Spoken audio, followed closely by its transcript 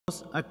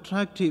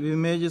attractive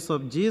images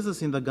of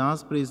Jesus in the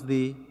Gospel is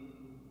the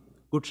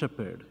Good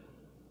Shepherd.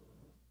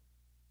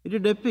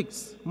 It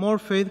depicts more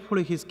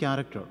faithfully his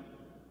character.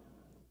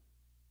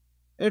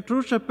 A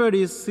true shepherd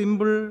is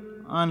simple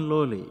and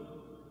lowly.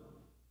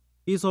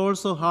 He is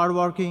also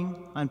hardworking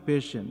and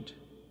patient.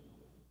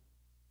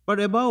 But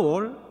above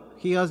all,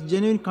 he has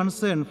genuine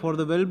concern for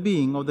the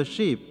well-being of the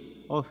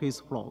sheep of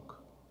his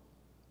flock.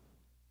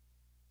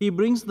 He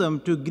brings them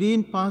to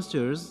green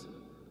pastures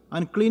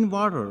and clean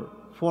water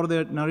for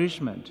their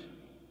nourishment.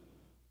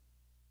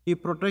 He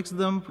protects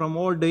them from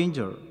all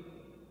danger,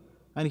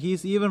 and he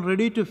is even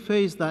ready to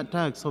face the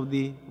attacks of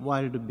the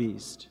wild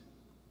beast.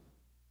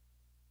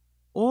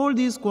 All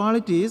these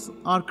qualities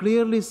are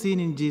clearly seen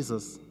in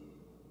Jesus.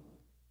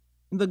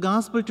 In the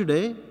Gospel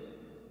today,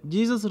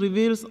 Jesus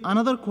reveals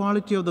another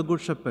quality of the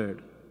Good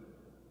Shepherd: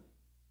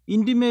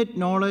 intimate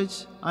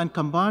knowledge and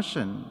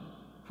compassion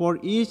for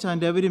each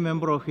and every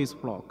member of his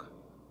flock.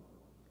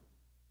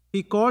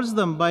 He calls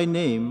them by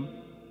name,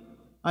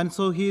 and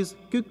so he is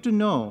quick to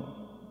know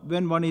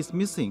when one is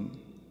missing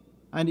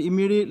and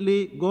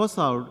immediately goes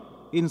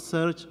out in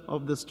search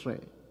of the stray.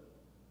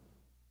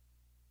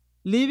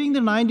 Leaving the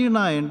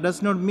 99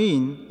 does not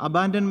mean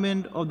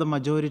abandonment of the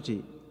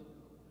majority.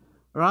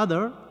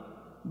 Rather,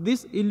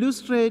 this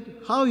illustrates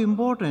how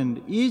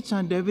important each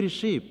and every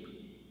sheep.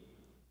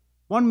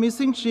 One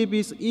missing sheep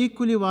is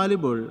equally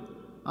valuable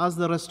as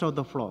the rest of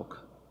the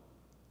flock.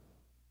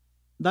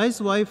 That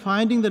is why,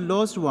 finding the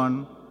lost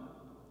one,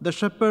 the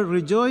shepherd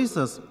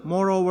rejoices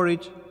more over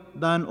it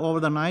than over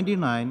the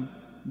 99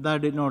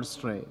 that did not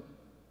stray.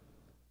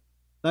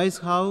 That is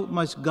how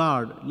much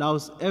God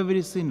loves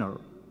every sinner.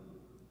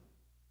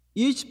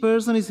 Each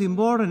person is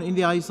important in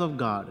the eyes of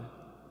God,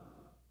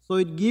 so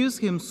it gives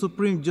him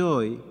supreme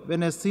joy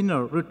when a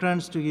sinner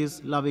returns to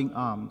his loving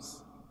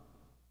arms.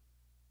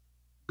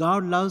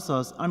 God loves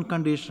us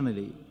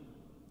unconditionally.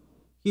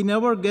 He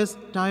never gets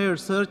tired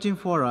searching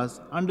for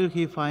us until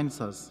he finds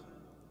us.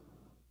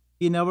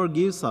 He never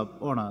gives up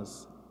on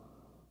us.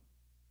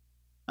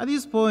 At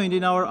this point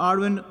in our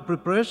Advent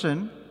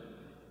preparation,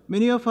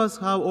 many of us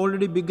have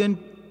already begun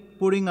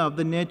putting up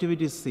the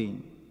nativity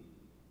scene.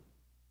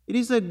 It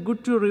is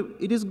good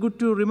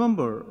to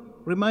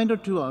reminder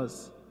to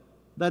us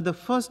that the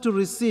first to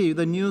receive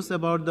the news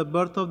about the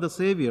birth of the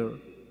Savior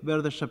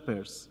were the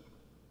shepherds.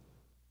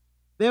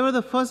 They were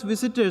the first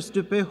visitors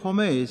to pay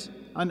homage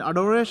and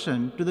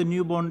adoration to the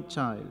newborn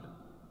child.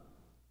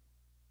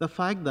 The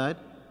fact that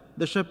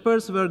the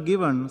shepherds were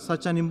given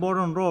such an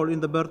important role in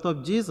the birth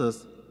of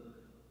Jesus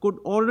could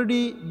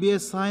already be a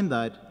sign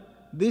that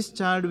this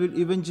child will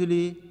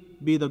eventually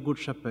be the Good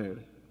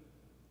Shepherd.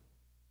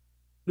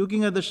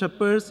 Looking at the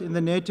shepherds in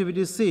the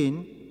nativity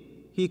scene,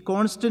 he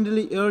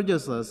constantly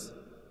urges us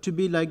to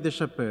be like the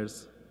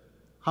shepherds: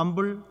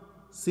 humble,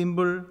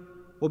 simple,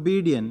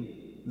 obedient,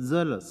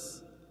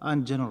 zealous,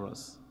 and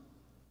generous.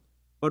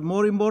 But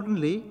more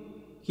importantly,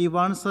 he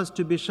wants us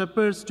to be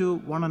shepherds to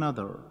one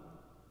another,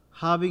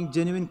 having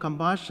genuine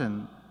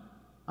compassion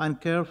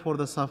and care for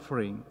the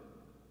suffering,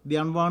 the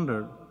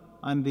unwanted,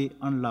 and the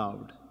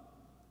unloved.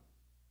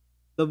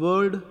 The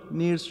world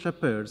needs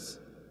shepherds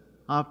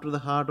after the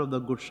heart of the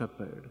Good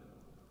Shepherd.